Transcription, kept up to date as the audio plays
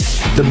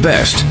the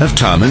best of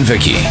Tom and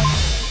Vicki.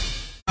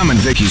 Tom and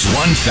Vicki's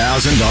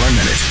 $1,000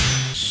 minute.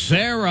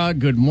 Sarah,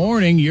 good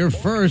morning. You're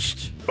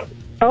first.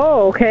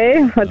 Oh,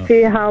 okay. Let's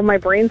see how my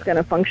brain's going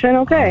to function.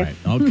 Okay.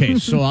 All right. Okay,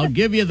 so I'll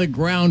give you the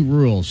ground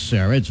rules,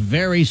 Sarah. It's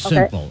very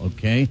simple,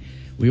 okay?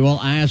 We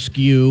will ask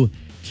you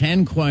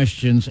 10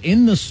 questions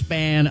in the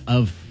span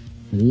of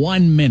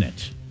 1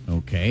 minute,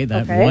 okay?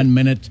 That 1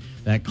 minute,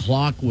 that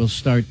clock will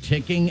start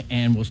ticking,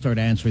 and we'll start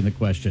answering the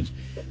questions,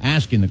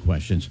 asking the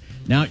questions.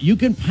 Now, you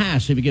can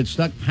pass. If you get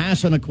stuck,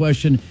 pass on a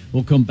question.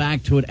 We'll come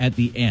back to it at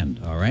the end,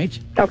 all right?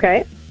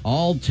 Okay.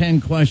 All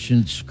 10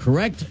 questions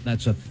correct.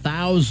 That's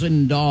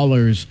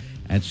 $1,000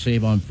 at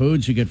Save on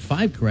Foods. You get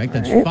 5 correct.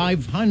 That's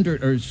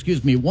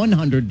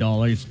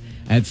 $100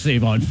 at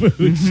Save on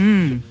Foods.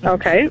 Mm-hmm.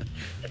 Okay.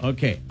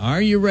 Okay.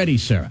 Are you ready,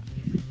 Sarah?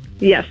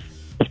 Yes.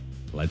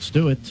 Let's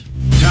do it.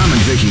 Tom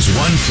and Vicki's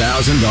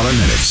 $1,000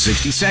 minute.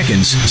 60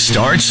 seconds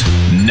starts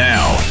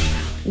now.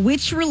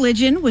 Which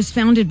religion was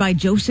founded by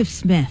Joseph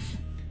Smith?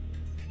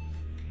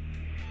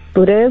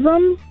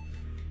 Buddhism?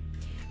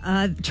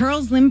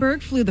 Charles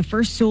Lindbergh flew the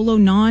first solo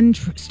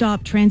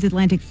non-stop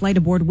transatlantic flight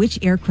aboard which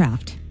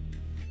aircraft?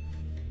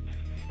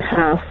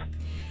 Pass.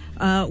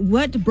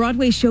 What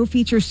Broadway show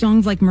features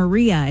songs like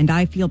Maria and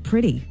I Feel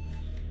Pretty?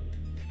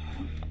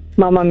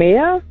 Mamma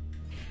Mia?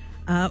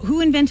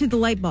 Who invented the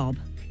light bulb?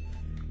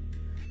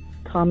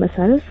 Thomas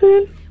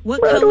Edison?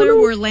 What color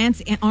were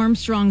Lance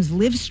Armstrong's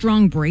Live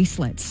Strong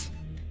bracelets?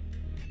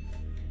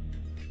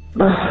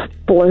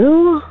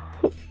 Blue?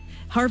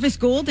 Harvest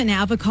Gold and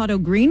Avocado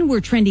Green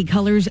were trendy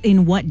colors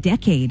in what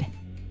decade?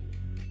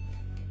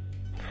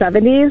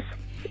 70s?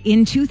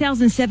 In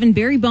 2007,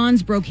 Barry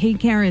Bonds broke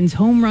Hank Aaron's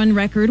home run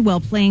record while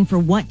playing for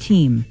what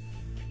team?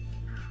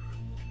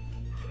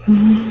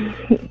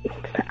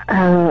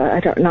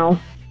 I don't know.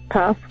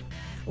 Pass.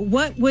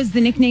 What was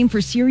the nickname for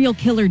serial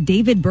killer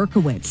David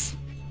Berkowitz?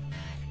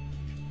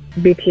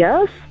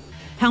 BTS?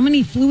 How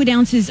many fluid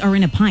ounces are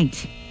in a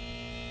pint?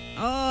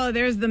 Oh,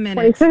 there's the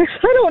minute. 26? I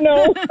don't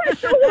know. I'm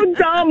so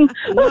dumb.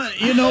 Well,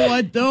 you know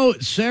what, though?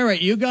 Sarah,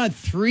 you got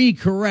 3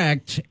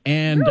 correct,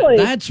 and Really?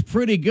 that's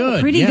pretty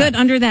good. Pretty good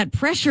under that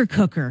pressure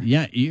cooker.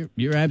 Yeah,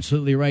 you're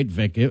absolutely right,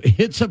 Vic.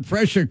 It's a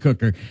pressure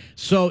cooker.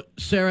 So,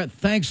 Sarah,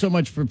 thanks so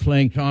much for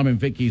playing Tom and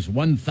Vicki's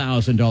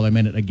 $1,000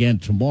 minute again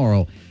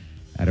tomorrow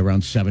at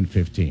around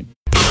 7:15.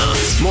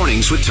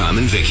 Mornings with Tom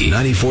and Vicki.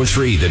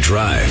 94.3 The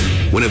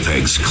Drive.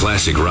 Winnipeg's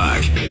classic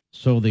rock.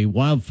 So the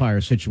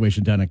wildfire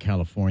situation down in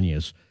California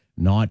is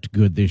not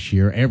good this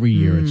year. Every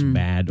year it's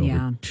bad,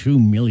 over 2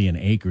 million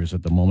acres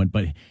at the moment,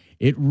 but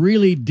it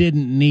really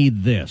didn't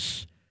need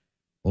this.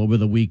 Over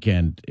the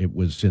weekend, it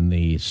was in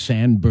the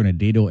San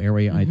Bernardino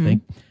area, I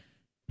think.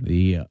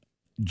 The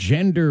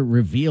gender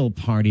reveal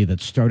party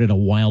that started a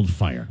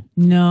wildfire.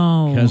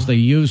 No. Because they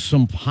used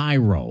some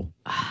pyro.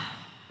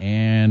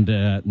 And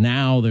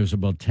now there's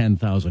about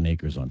 10,000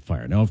 acres on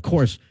fire. Now, of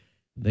course,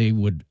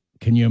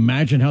 can you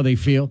imagine how they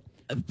feel?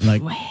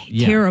 Like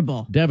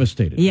terrible.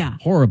 Devastated. Yeah.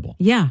 Horrible.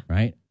 Yeah.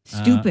 Right?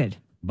 Stupid.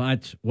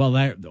 But,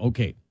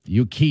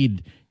 you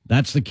keyed,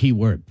 that's the key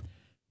word.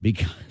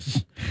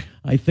 Because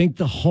I think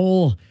the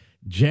whole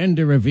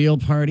gender reveal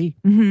party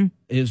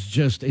is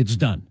just, it's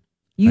done.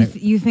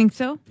 You think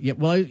so? Yeah,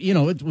 well,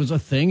 it was a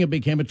thing. It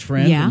became a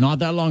trend not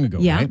that long ago,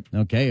 right?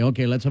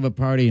 Okay, let's have a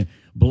party and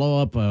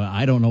blow up,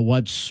 I don't know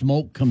what,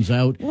 smoke comes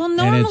out. Well,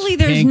 normally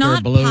there's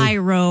not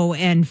pyro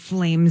and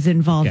flames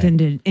involved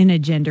in a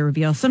gender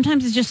reveal.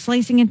 Sometimes it's just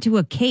slicing into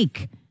a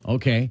cake.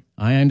 Okay,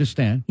 I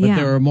understand. But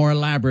there are more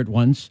elaborate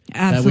ones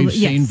that we've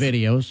seen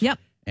videos. Yep.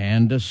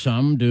 And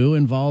some do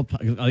involve,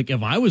 like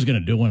if I was going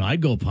to do one,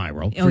 I'd go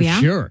pyro for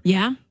sure.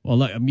 Yeah.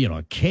 Well,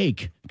 a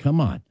cake, come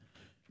on.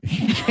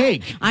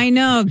 Cake. I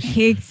know.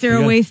 Cakes are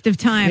a waste of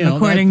time,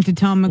 according to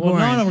Tom McGuire. Well,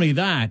 not only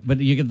that, but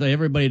you get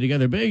everybody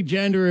together. Big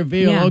gender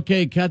reveal. Yeah.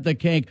 Okay, cut the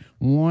cake.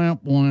 Wah,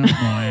 wah,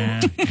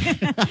 wah.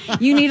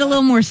 You need a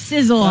little more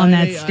sizzle on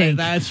that steak.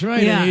 That's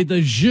right. Yeah. I need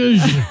the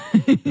zhuzh.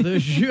 The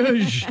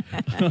zhuzh.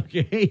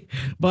 Okay.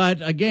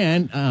 But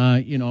again,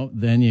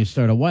 then you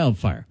start a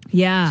wildfire.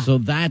 Yeah. So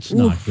that's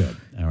not good.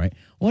 All right.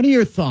 What are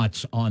your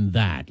thoughts on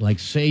that? Like,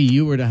 say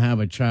you were to have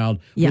a child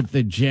with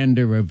the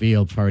gender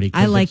reveal party.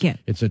 I like it.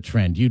 It's a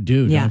trend. You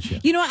do, don't you?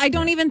 You know what? I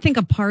don't even think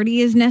a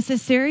party is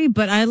necessary,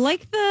 but I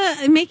like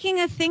the making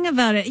a thing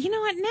about it. You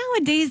know what?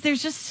 Nowadays,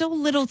 there's just so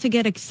little to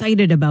get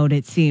excited about,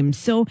 it seems.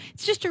 So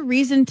it's just a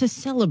reason to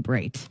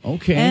celebrate.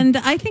 Okay. And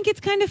I think it's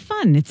kind of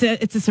fun. It's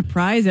a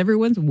surprise.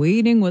 Everyone's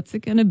waiting. What's it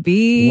going to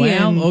be?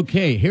 Well,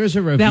 okay. Here's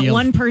a reveal. That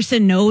one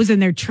person knows, and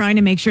they're trying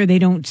to make sure they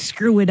don't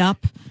screw it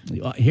up.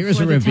 Here's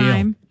a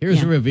reveal.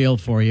 Here's a reveal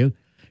for you.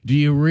 Do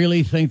you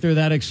really think they're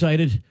that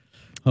excited?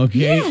 Okay.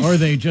 Yes. Or are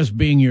they just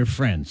being your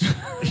friends?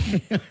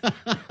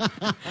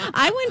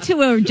 I went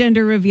to a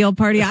gender reveal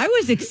party. I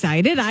was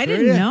excited. I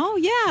didn't know.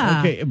 Yeah.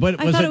 Okay, but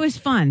I thought it was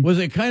fun. Was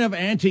it kind of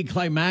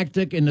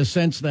anticlimactic in the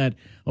sense that,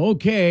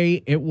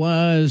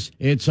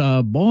 it's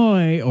a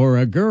boy or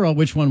a girl?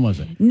 Which one was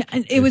it?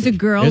 It was a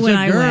girl when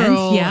I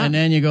went. Yeah. And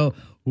then you go,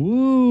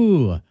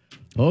 ooh.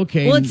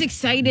 Okay. Well, it's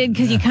excited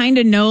because you kind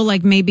of know,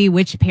 like, maybe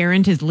which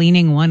parent is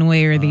leaning one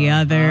way or the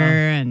other.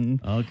 And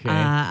okay.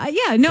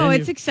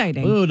 It's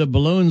exciting. Ooh, the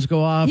balloons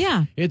go off.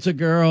 Yeah. It's a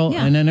girl.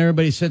 Yeah. And then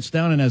everybody sits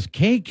down and has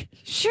cake.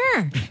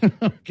 Sure.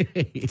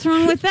 Okay. What's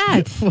wrong with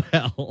that?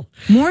 Well,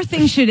 More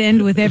things should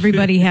end with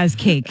everybody has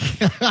cake.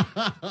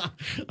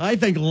 I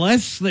think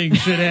less things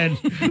should end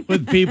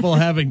with people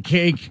having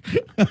cake.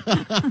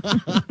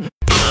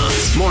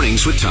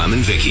 Mornings with Tom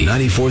and Vicky.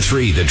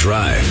 94.3 The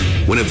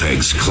Drive.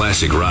 Winnipeg's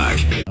classic rock.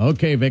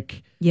 Okay,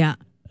 Vic. Yeah.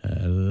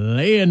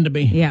 Lay into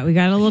me. Yeah, we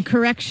got a little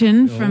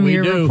correction from we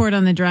your do. report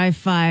on the Drive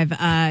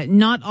 5.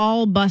 Not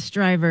all bus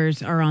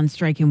drivers are on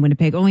strike in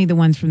Winnipeg, only the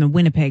ones from the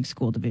Winnipeg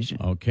School Division.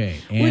 Okay.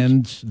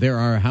 And there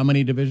are how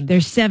many divisions?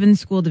 There's 7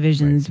 school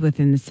divisions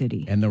within the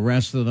city. And the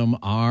rest of them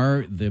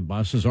the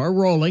buses are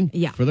rolling.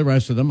 Yeah. For the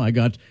rest of them, I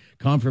got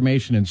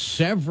confirmation in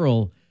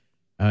several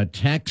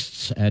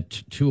texts at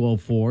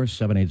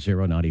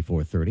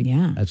 204-780-9430.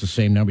 Yeah. That's the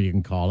same number you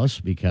can call us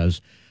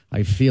because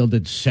I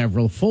fielded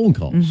several phone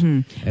calls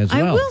as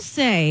well. I will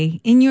say,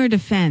 in your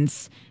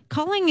defense,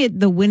 calling it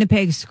the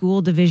Winnipeg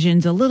School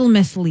Division's a little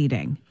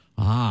misleading.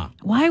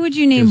 Why would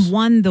you name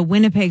one the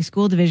Winnipeg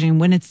School Division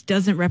when it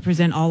doesn't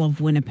represent all of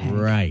Winnipeg?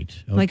 Right.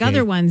 Okay. Like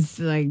other ones,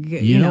 like,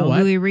 You know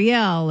what? Louis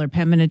Riel or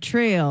Pembina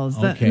Trails.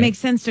 Okay. It makes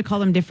sense to call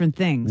them different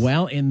things.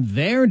 Well, in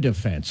their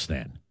defense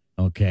then,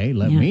 okay,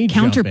 let Yeah. me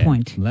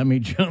Counterpoint. jump in. Let me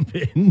jump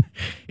in.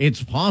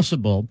 It's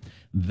possible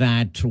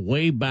that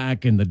way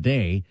back in the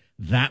day,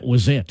 that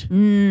was it.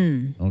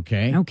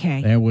 Okay?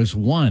 Okay. There was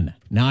one.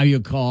 Now you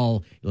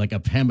call like a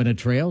Pembina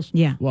Trails?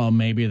 Yeah. Well,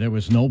 maybe there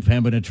was no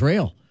Pembina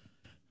Trail.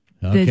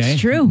 Okay? That's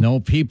true. No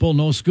people,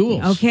 no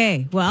schools.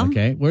 Okay, well,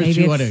 Okay. Where's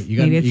maybe you it's, you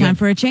got, maybe it's you time got,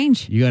 for a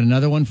change. You got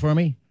another one for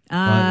me?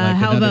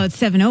 How about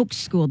Seven Oaks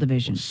School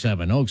Division?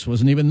 Seven Oaks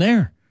wasn't even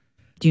there.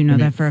 Do you know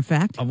that for a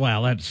fact?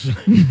 Well, that's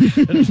not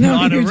you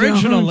don't.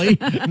 originally.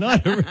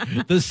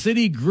 The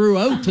city grew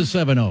out to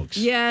Seven Oaks.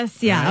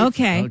 Yes, yeah, Right?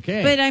 okay.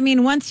 Okay. But I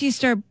mean, once you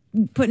start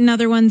putting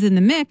other ones in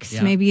the mix,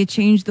 Yeah. maybe you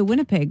change the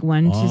Winnipeg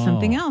one to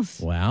something else.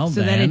 well,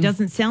 so that it then-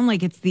 doesn't sound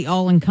like it's the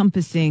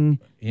all-encompassing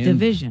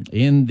division.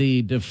 In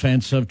the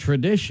defense of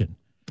tradition.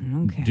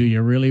 Okay. Do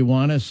you really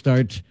want to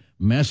start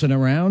messing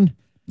around?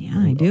 Yeah,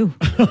 I do.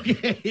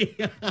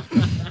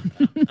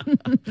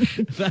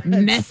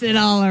 Mess it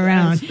all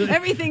around.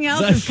 Everything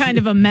else is kind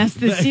of a mess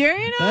this year.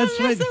 Mess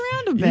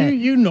around a bit.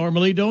 You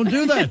normally don't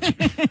do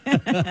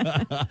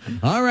that.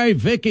 All right,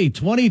 Vicky,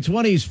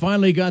 2020's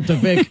finally got to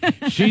Vic.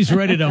 She's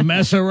ready to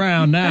mess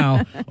around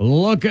now.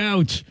 Look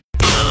out.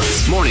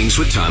 Mornings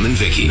with Tom and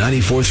Vicky.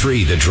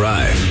 94.3 The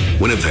Drive.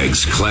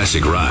 Winnipeg's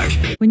classic rock.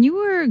 When you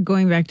were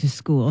going back to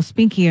school,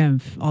 speaking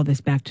of all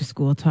this back to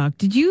school talk,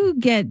 did you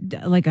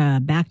get like a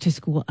back to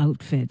school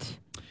outfit?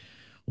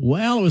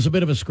 Well, it was a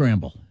bit of a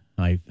scramble.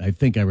 I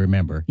think I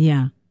remember.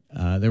 Yeah.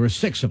 There were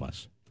 6 of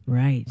us.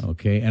 Right.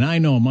 Okay. And I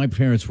know my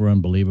parents were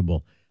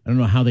unbelievable. I don't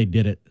know how they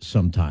did it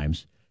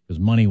sometimes because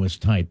money was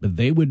tight, but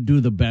they would do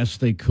the best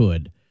they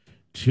could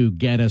to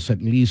get us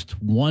at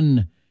least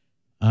one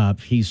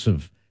piece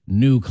of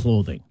new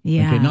clothing.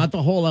 Yeah. Okay. Not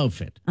the whole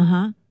outfit.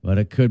 Uh-huh. But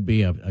it could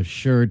be a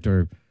shirt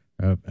or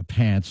a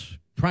pants.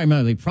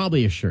 Primarily,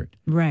 probably a shirt.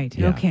 Right.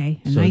 Yeah.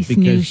 Okay. A So nice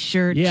because- new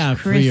shirt. Yeah,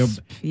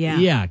 Crisp.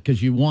 yeah,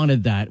 because you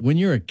wanted that. When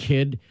you're a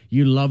kid,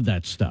 you love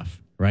that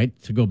stuff, right?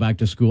 To go back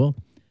to school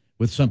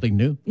with something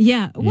new.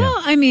 Yeah. Well,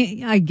 I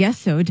mean, I guess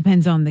so. It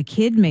depends on the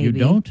kid, maybe. You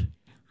don't?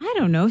 I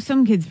don't know.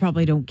 Some kids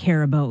probably don't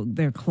care about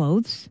their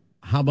clothes.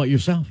 How about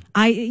yourself?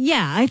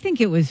 I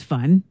think it was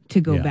fun to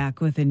go Yeah.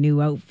 back with a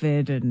new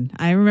outfit. And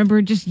I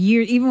remember just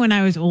years, even when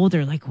I was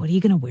older, like, what are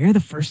you going to wear the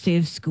first day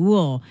of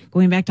school?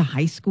 Going back to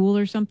high school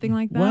or something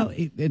like that? Well,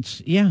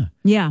 it's, yeah,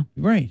 yeah.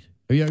 right.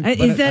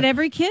 Is that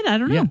every kid? I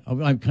don't know.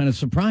 Yeah, I'm kind of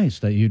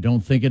surprised that you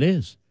don't think it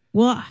is.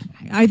 Well,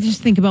 I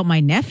just think about my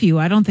nephew.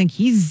 I don't think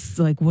he's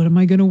like, what am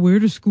I going to wear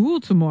to school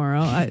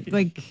tomorrow? I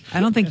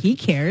don't think he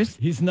cares.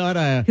 He's not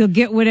a... He'll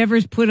get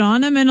whatever's put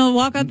on him and he'll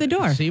walk out the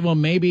door. See, well,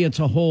 maybe it's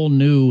a whole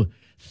new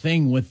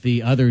thing with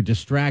the other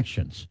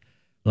distractions.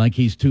 Like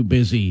he's too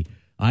busy,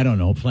 I don't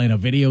know, playing a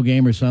video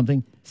game or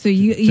something. So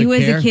you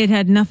as care? a kid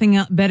had nothing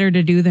better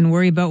to do than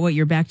worry about what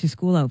your back to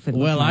school outfit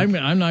looked Well, like.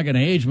 I'm not going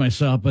to age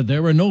myself, but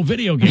there were no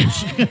video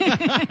games.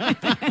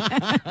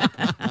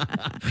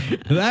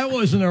 That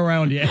wasn't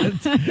around yet.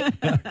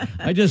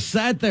 I just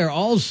sat there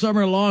all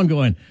summer long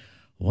going,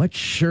 what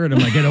shirt am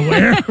I going to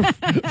wear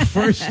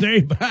first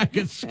day back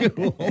at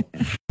school?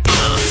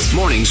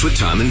 Mornings with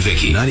Tom and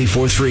Vicky.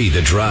 94.3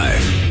 The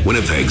Drive.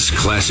 Winnipeg's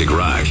classic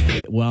rock.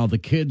 While the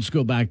kids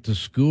go back to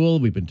school,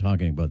 we've been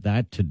talking about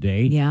that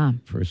today. Yeah.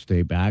 First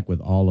day back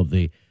with all of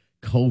the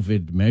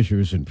COVID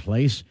measures in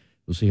place.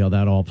 We'll see how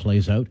that all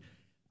plays out.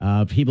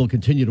 People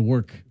continue to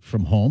work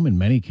from home in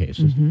many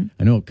cases. Mm-hmm.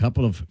 I know a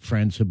couple of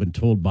friends have been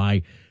told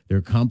by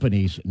their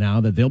companies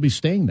now that they'll be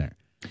staying there.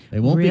 They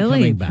won't be Really?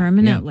 coming back.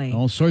 Permanently? Yeah,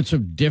 all sorts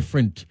of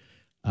different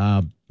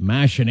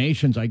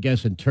machinations, I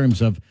guess, in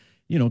terms of,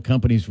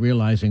 companies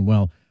realizing,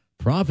 well,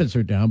 profits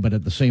are down, but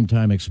at the same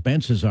time,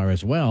 expenses are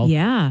as well.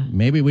 Yeah.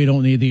 Maybe we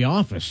don't need the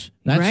office.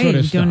 That right. sort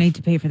of You stuff. don't need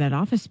to pay for that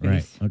office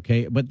Right. space.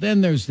 Okay. But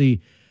then there's the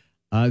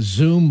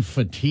Zoom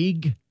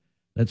fatigue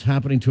that's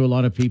happening to a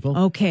lot of people.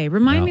 Okay.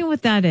 Remind me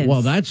what that is.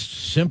 Well, that's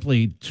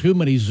simply too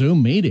many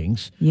Zoom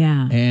meetings.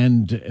 Yeah.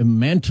 And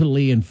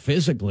mentally and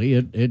physically,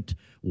 it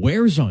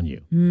wears on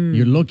you.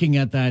 You're looking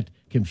at that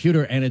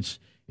computer and it's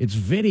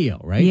video,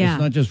 right? Yeah.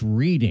 It's not just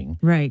reading.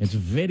 Right. It's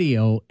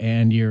video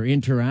and you're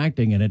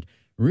interacting and it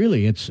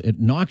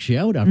knocks you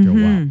out after a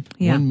while.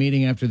 Yeah. One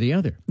meeting after the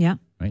other. Yeah.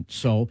 Right.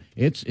 So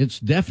it's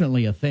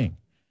definitely a thing.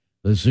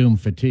 The Zoom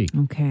fatigue.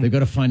 Okay. They've got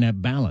to find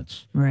that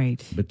balance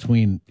Right.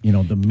 between,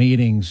 the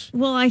meetings.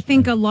 Well, I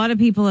think a lot of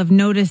people have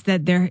noticed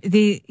that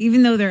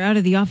even though they're out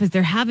of the office,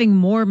 they're having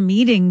more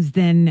meetings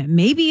than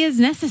maybe is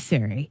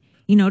necessary,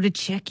 to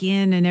check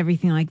in and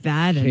everything like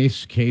that.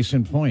 Case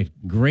in point.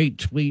 Great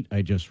tweet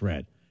I just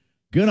read.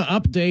 Gonna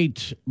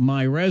update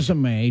my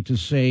resume to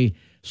say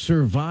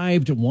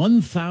survived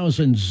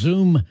 1,000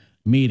 Zoom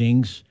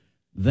meetings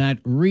that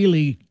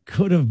really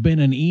could have been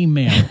an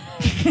email.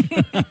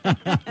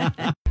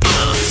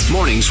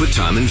 Mornings with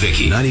Tom and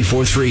Vicki.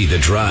 94.3 The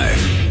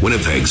Drive.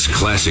 Winnipeg's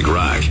classic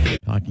rock.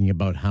 Talking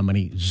about how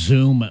many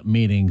Zoom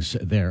meetings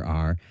there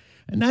are.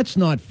 And that's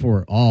not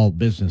for all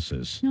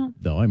businesses,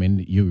 though. I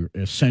mean, your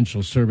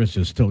essential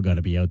services still got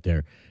to be out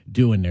there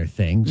doing their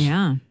things.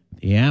 Yeah.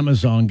 The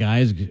Amazon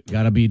guys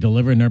got to be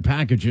delivering their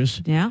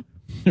packages. Yeah.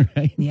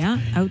 Right? Yeah.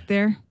 Out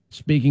there.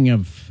 Speaking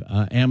of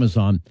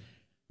Amazon,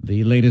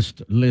 the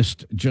latest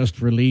list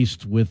just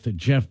released with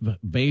Jeff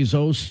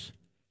Bezos,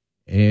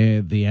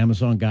 the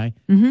Amazon guy,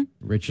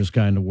 richest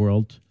guy in the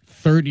world,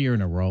 third year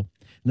in a row.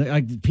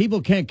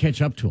 People can't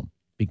catch up to him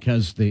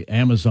because the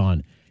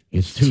Amazon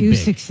is too big.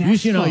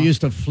 Successful.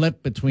 Used to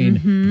flip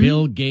between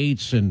Bill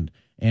Gates and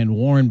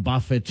Warren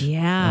Buffett,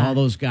 Yeah. all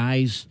those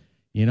guys,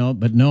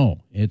 but no,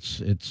 it's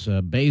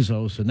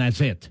Bezos and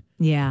that's it.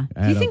 Yeah.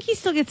 Do you think he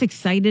still gets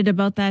excited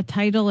about that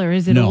title, or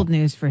is it old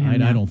news for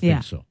him? I don't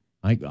think so.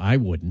 I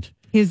wouldn't.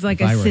 His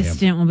if I were him.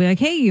 assistant will be like,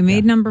 "Hey, you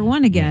made number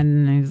one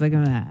again." And he's like,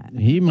 "Ah."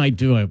 He might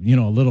do a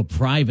little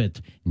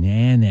private.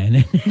 Nah.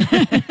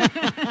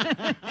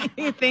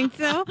 You think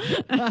so?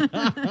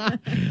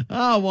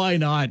 Oh, why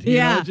not?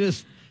 Yeah.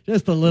 Just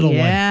a little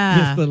Yeah.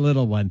 one. Just a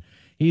little one.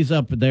 He's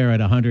up there at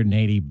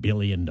 $180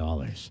 billion.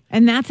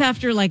 And that's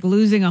after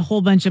losing a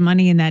whole bunch of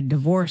money in that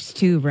divorce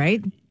too,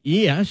 right?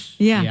 Yes.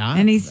 Yeah.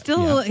 And he's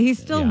still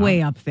Yeah.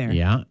 way up there.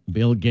 Yeah.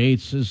 Bill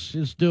Gates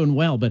is doing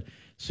well, but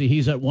see,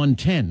 he's at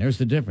 110. There's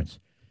the difference.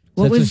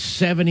 So What that's was-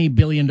 a $70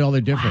 billion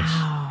difference.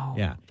 Wow.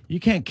 Yeah. You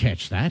can't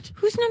catch that.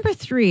 Who's number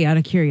 3 out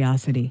of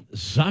curiosity?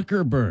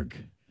 Zuckerberg.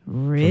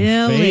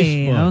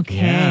 Really? Facebook,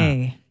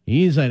 Okay. yeah.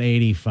 He's at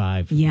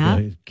 85.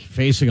 Yeah.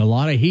 Facing a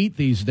lot of heat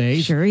these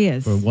days. Sure he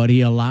is. For what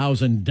he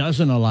allows and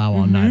doesn't allow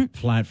on that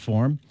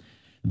platform.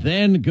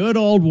 Then good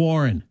old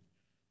Warren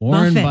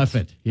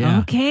Buffett. Yeah.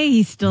 Okay,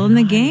 he's still in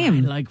the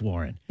game. I like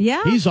Warren.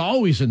 Yeah? He's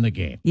always in the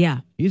game. Yeah.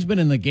 He's been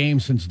in the game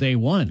since day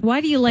one.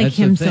 Why do you like That's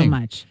the him so thing.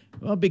 much?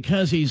 Well,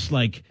 because he's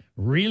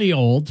really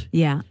old.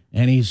 Yeah.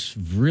 And he's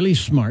really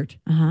smart.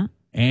 Uh-huh.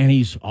 And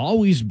he's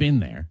always been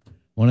there.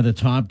 One of the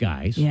top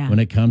guys when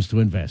it comes to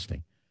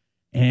investing.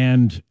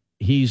 And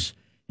he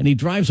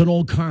drives an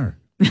old car.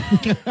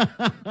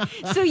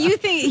 So you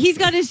think he's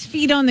got his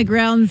feet on the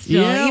ground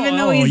still, Yeah, even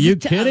though are he's you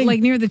kidding?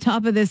 near the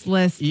top of this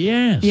list?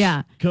 Yes.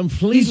 Yeah.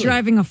 Completely. He's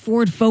driving a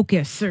Ford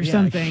Focus or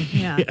something.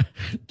 Yeah.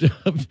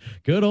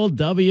 Good old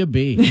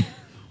WB.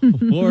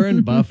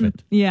 Warren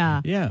Buffett.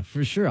 Yeah. Yeah,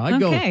 for sure. I'd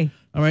go. Okay.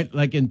 All right.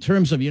 Like in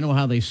terms of,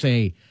 how they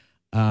say,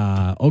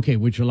 okay, who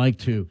would you like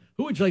to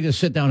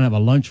sit down and have a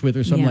lunch with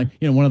or something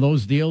one of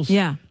those deals?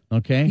 Yeah.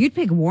 Okay. You'd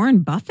pick Warren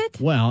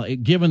Buffett? Well,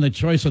 given the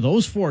choice of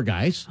those four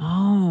guys.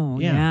 Oh,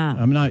 yeah.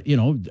 I'm not,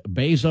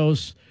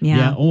 Bezos.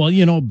 Yeah.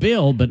 Well,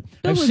 Bill, but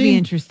Bill would be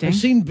interesting. I've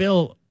seen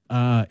Bill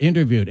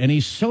interviewed, and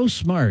he's so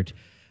smart.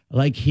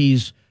 Like,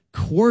 he's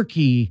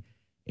quirky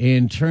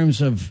in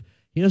terms of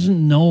he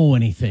doesn't know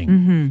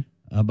anything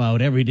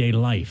about everyday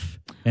life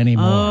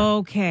anymore.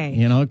 Okay.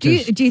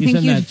 he's Do you think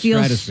in you'd that feel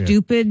stratosphere.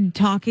 stupid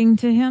talking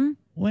to him?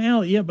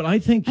 Well, yeah, but I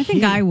think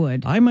I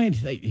would. I might.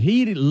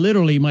 He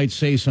literally might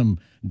say some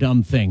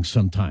dumb things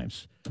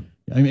sometimes.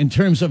 I mean, in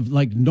terms of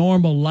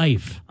normal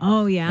life.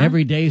 Oh, yeah.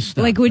 Everyday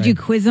stuff. Would you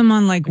quiz him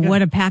on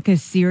what a pack of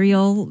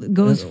cereal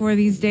goes for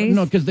these days?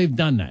 No, because they've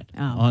done that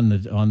on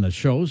the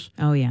shows.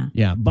 Oh, yeah.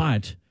 Yeah,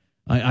 but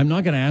I'm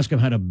not going to ask him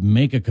how to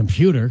make a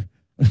computer.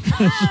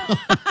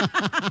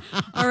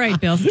 All right,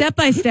 Bill, step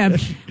by step,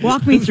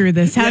 walk me through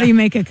this. How do you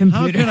make a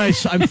computer? How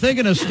can I'm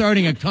thinking of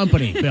starting a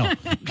company, Bill.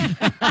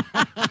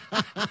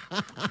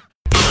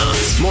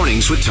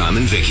 Mornings with Tom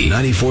and Vicki.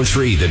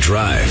 94.3 The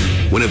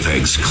Drive.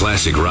 Winnipeg's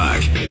classic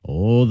rock.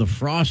 Oh, the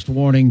frost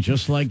warning,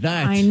 just like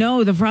that. I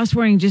know, the frost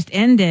warning just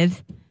ended.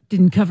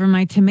 Didn't cover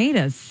my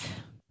tomatoes.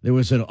 There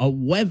was a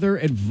weather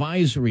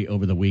advisory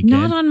over the weekend.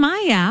 Not on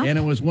my app. And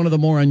it was one of the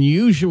more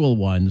unusual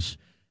ones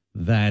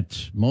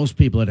that most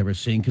people had ever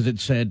seen because it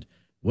said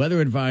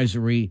weather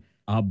advisory,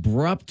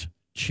 abrupt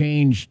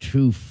change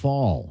to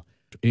fall,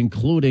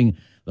 including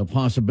the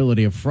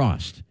possibility of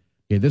frost.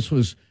 Okay, this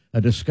was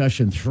a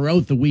discussion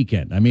throughout the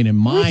weekend. I mean, in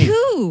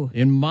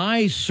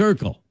my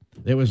circle,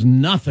 there was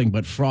nothing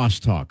but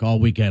frost talk all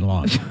weekend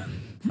long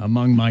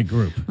among my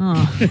group.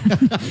 Oh.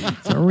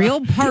 It's a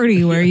real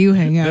party where you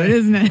hang out,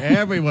 isn't it?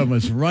 Everyone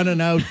was running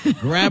out,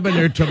 grabbing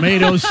their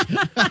tomatoes,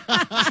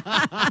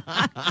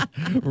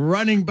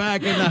 running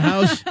back in the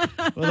house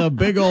with a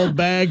big old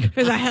bag. It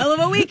was a hell of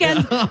a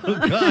weekend.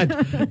 Oh,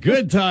 God.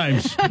 Good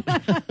times.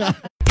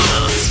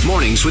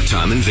 Mornings with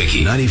Tom and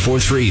Vicki.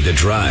 94.3 The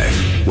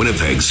Drive.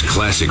 Winnipeg's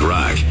classic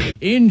rock.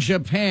 In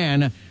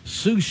Japan,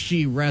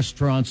 sushi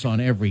restaurants on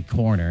every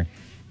corner.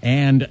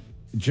 And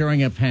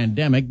during a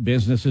pandemic,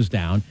 business is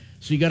down.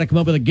 So you got to come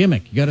up with a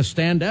gimmick. You got to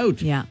stand out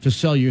to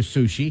sell your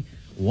sushi.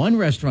 One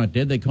restaurant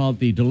did. They call it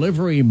the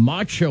delivery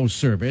macho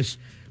service,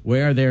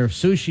 where their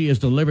sushi is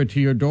delivered to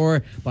your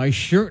door by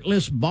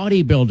shirtless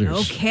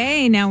bodybuilders.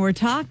 Okay, now we're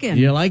talking.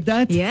 You like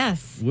that?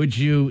 Yes. Would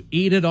you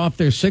eat it off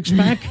their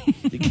six-pack?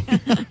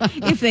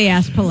 If they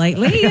ask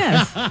politely,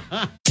 yes.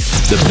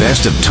 The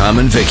best of Tom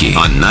and Vicki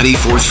on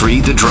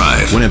 94.3 The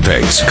Drive.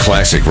 Winnipeg's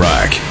classic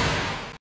rock.